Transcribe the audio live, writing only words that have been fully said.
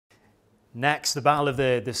Next, the battle of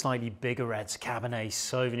the slightly bigger reds, Cabernet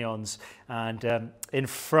Sauvignons. And in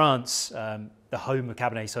France, the home of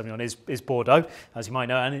Cabernet Sauvignon is Bordeaux, as you might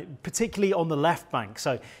know, and particularly on the left bank.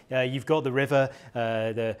 So you've got the river,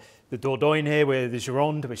 the Dordogne here, where the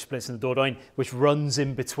Gironde, which splits in the Dordogne, which runs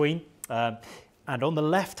in between. And on the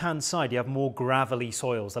left-hand side, you have more gravelly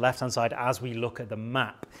soils, the left-hand side as we look at the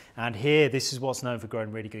map. And here, this is what's known for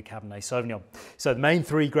growing really good Cabernet Sauvignon. So the main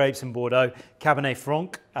three grapes in Bordeaux, Cabernet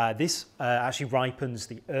Franc, this actually ripens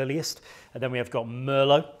the earliest. And then we have got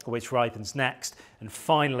Merlot, which ripens next. And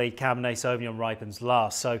finally, Cabernet Sauvignon ripens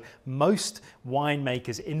last. So most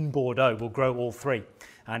winemakers in Bordeaux will grow all three.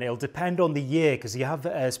 And it'll depend on the year because you have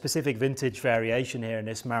a specific vintage variation here in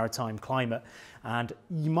this maritime climate. And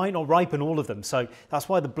you might not ripen all of them. So that's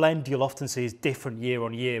why the blend you'll often see is different year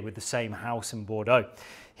on year with the same house in Bordeaux.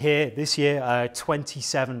 Here, this year,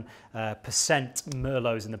 27%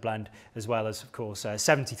 Merlots in the blend, as well as, of course,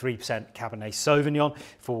 73% Cabernet Sauvignon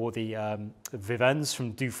for the Vivens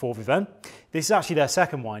from Dufour Vivens. This is actually their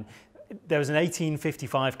second wine. There was an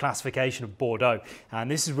 1855 classification of Bordeaux,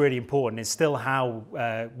 and this is really important. It's still how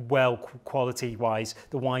well quality-wise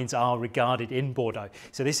the wines are regarded in Bordeaux.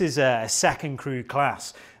 So this is a second cru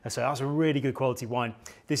class, so that's a really good quality wine.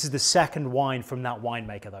 This is the second wine from that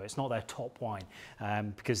winemaker, though. It's not their top wine,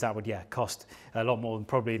 because that would, cost a lot more than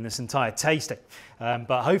probably in this entire tasting.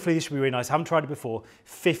 But hopefully this should be really nice. I haven't tried it before.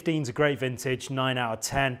 15's a great vintage, 9 out of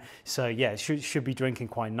 10. So yeah, it should be drinking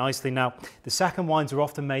quite nicely. Now, the second wines are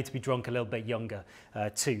often made to be drunk a little bit younger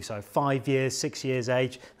too. So 5 years, 6 years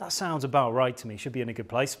age. That sounds about right to me. Should be in a good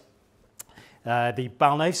place. The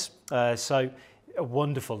Balnaves, so a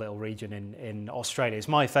wonderful little region in Australia. It's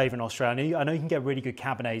my favourite in Australia. I know you can get really good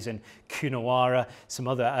Cabernets in Coonawarra, some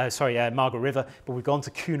other, Margaret River, but we've gone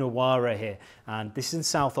to Coonawarra here, and this is in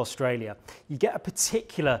South Australia. You get a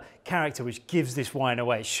particular character which gives this wine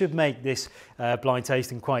away. It should make this blind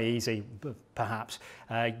tasting quite easy, perhaps.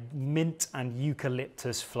 Mint and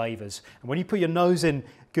eucalyptus flavours. And when you put your nose in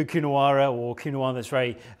good Coonawarra or Coonawarra that's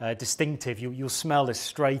very distinctive, you'll smell this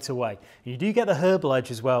straight away. You do get the herbal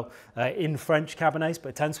edge as well in French Cabernets, but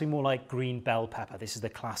it tends to be more like green bell pepper. This is the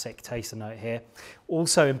classic taster note here.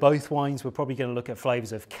 Also in both wines, we're probably going to look at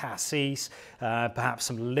flavours of cassis, perhaps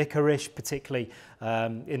some licorice, particularly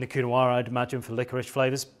in the Coonawarra, I'd imagine, for licorice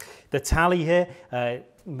flavours. The tally here,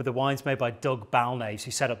 the wine's made by Doug Balnaves,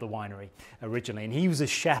 who set up the winery originally, and he was a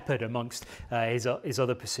shepherd amongst his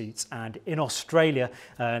other pursuits. And in Australia,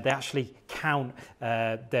 they actually count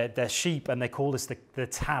their sheep, and they call this the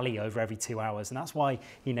tally over every 2 hours, and that's why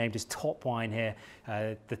he named his top wine here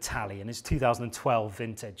the tally, and it's 2012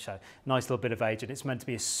 vintage, so nice little bit of age, and it's meant to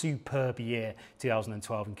be a superb year,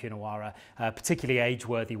 2012 in Coonawarra, particularly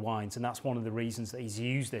age-worthy wines, and that's one of the reasons that he's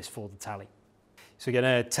used this for the tally. So we're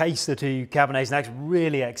going to taste the two Cabernets next.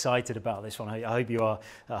 Really excited about this one. I hope you are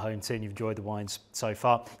at home too and you've enjoyed the wines so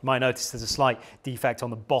far. You might notice there's a slight defect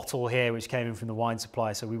on the bottle here, which came in from the wine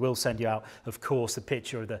supplier. So we will send you out, of course, the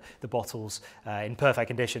picture of the bottles in perfect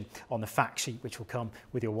condition on the fact sheet, which will come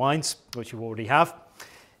with your wines, which you already have.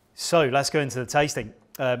 So let's go into the tasting.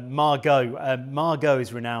 Margaux. Margaux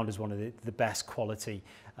is renowned as one of the best quality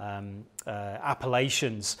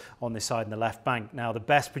appellations on this side in the left bank. Now, the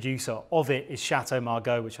best producer of it is Chateau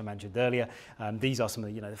Margaux, which I mentioned earlier. These are some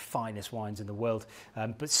of the finest wines in the world,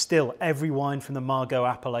 but still, every wine from the Margaux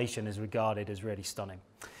appellation is regarded as really stunning.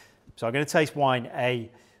 So I'm going to taste wine A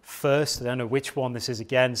first. I don't know which one this is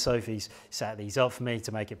again. Sophie's set these up for me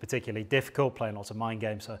to make it particularly difficult, playing lots of mind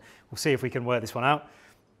games, so we'll see if we can work this one out.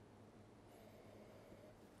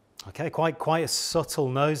 Okay, quite a subtle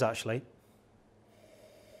nose actually.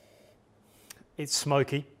 It's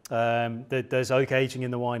smoky. There's oak aging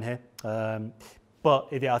in the wine here, but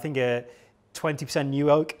I think 20% new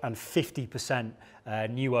oak and 50%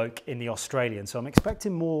 new oak in the Australian. So I'm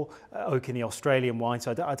expecting more oak in the Australian wine.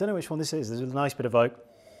 So I don't know which one this is. There's a nice bit of oak.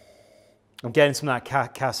 I'm getting some of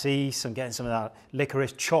that cassis. I'm getting some of that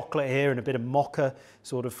licorice chocolate here and a bit of mocha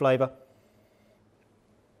sort of flavour.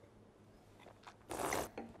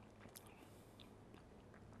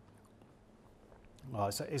 Oh,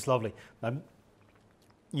 it's lovely.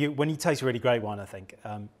 When you taste a really great wine, I think,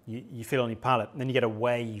 you feel on your palate, and then you get a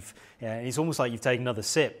wave. It's almost like you've taken another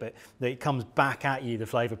sip, but it comes back at you, the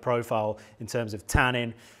flavour profile in terms of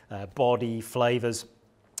tannin, body, flavours.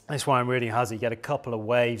 This wine really has it. You get a couple of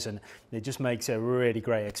waves, and it just makes it a really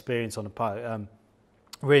great experience on the palate.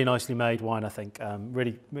 Really nicely made wine, I think.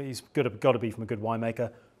 Really, it's got to be from a good winemaker.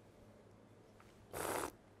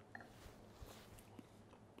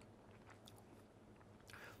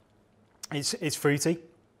 It's fruity.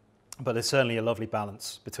 but there's certainly a lovely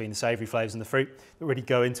balance between the savoury flavours and the fruit that really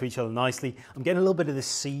go into each other nicely. I'm getting a little bit of the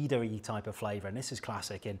cedar-y type of flavour, and this is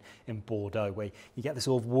classic in Bordeaux, where you get this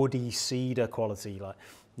sort of woody cedar quality. Like,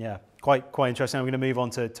 yeah, quite interesting. I'm going to move on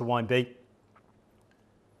to wine B.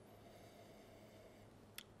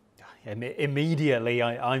 Immediately,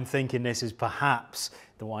 I'm thinking this is perhaps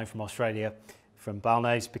the wine from Australia, from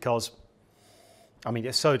Balnaves, because, I mean,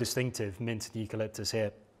 it's so distinctive, mint and eucalyptus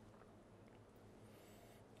here.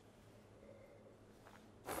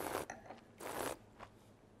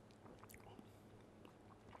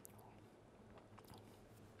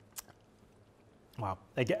 Wow,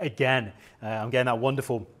 again, I'm getting that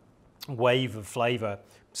wonderful wave of flavour,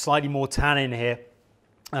 slightly more tannin here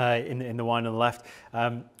in the wine on the left,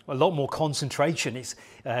 a lot more concentration. It's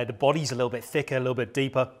the body's a little bit thicker, a little bit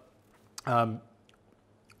deeper, and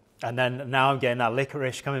then now I'm getting that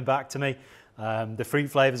licorice coming back to me. The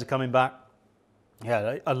fruit flavours are coming back.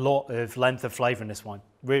 Yeah, a lot of length of flavour in this wine.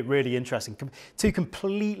 Really interesting. Two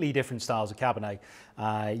completely different styles of Cabernet.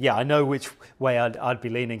 Yeah, I know which way I'd be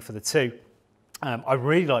leaning for the two. I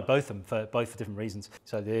really like both of them for different reasons.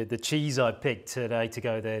 So the cheese I picked today to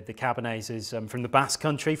go, the Cabernets, is from the Basque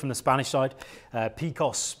country, from the Spanish side,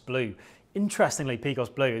 Picos Blue. Interestingly, Picos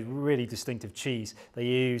Blue is really distinctive cheese. They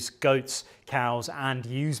use goats, cows, and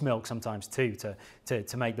ewes milk sometimes too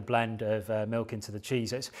to make the blend of milk into the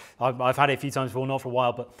cheese. I've had it a few times before, not for a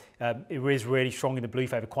while, but it is really strong in the blue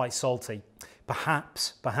flavour, quite salty.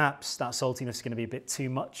 Perhaps that saltiness is going to be a bit too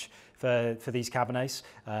much for these Cabernets.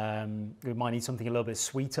 We might need something a little bit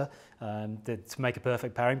sweeter to make a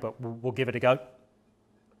perfect pairing, but we'll give it a go.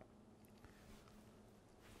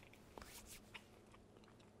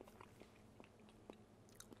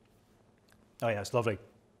 Oh yeah, it's lovely.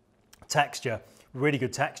 Texture, really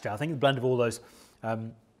good texture. I think the blend of all those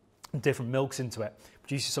different milks into it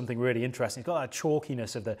produces something really interesting. It's got that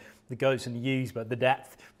chalkiness of the goats and the ewes, but the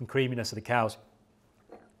depth and creaminess of the cows.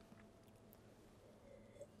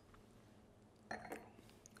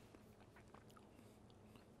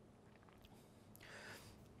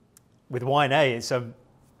 With wine A,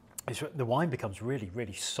 the wine becomes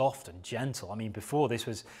really soft and gentle. I mean, before this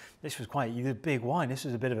was quite a big wine. This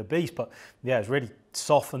was a bit of a beast, but yeah, it's really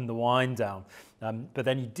softened the wine down. But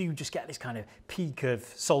then you do just get this kind of peak of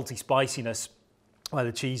salty spiciness where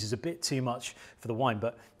the cheese is a bit too much for the wine,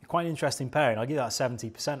 but quite an interesting pairing. I'll give that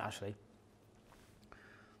 70% actually.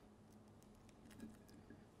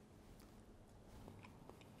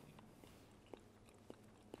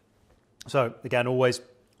 So again, always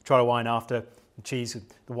try a wine after the cheese.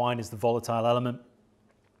 The wine is the volatile element.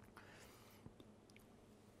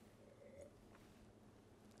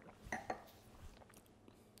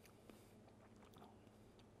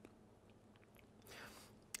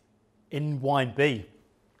 In wine B,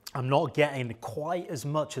 I'm not getting quite as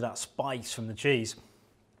much of that spice from the cheese.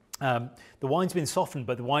 The wine's been softened,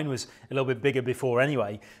 but the wine was a little bit bigger before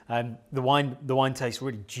anyway. The wine tastes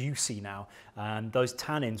really juicy now, and those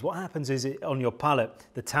tannins. What happens is on your palate,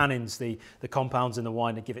 the tannins, the compounds in the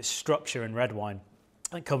wine that give it structure in red wine,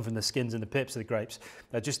 that come from the skins and the pips of the grapes,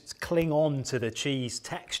 they just cling on to the cheese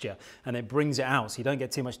texture, and it brings it out. So you don't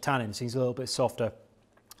get too much tannin. So it's a little bit softer.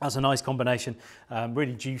 That's a nice combination,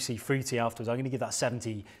 really juicy, fruity afterwards. I'm going to give that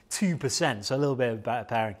 72%, so a little bit of a better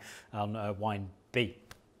pairing on wine B.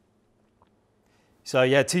 So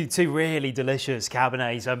yeah, two really delicious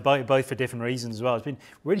Cabernets, both for different reasons as well. It's been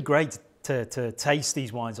really great to taste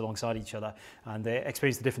these wines alongside each other and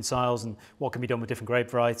experience the different styles and what can be done with different grape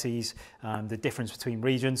varieties, the difference between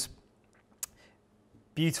regions.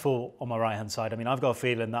 Beautiful on my right-hand side. I mean, I've got a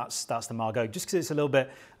feeling that's the Margaux, just because it's a little bit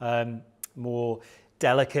more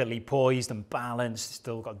delicately poised and balanced. It's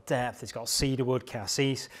still got depth. It's got cedarwood,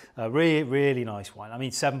 cassis. Really nice wine. I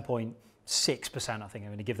mean, 7.6%. I think I'm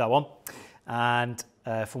going to give that one. And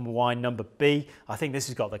from wine number B, I think this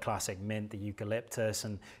has got the classic mint, the eucalyptus,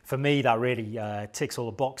 and for me that really ticks all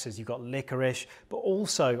the boxes. You've got licorice, but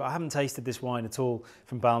also I haven't tasted this wine at all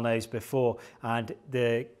from Balnaves before, and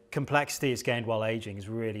the complexity it's gained while aging is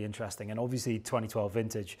really interesting. And obviously 2012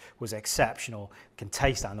 vintage was exceptional. You can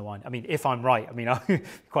taste that in the wine. I mean, if I'm right, I mean, I'm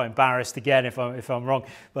quite embarrassed again if I'm wrong,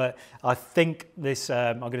 but I think this,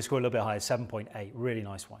 I'm going to score a little bit higher, 7.8. Really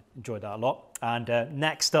nice wine. Enjoyed that a lot. And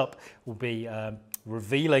next up will be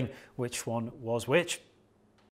revealing which one was which.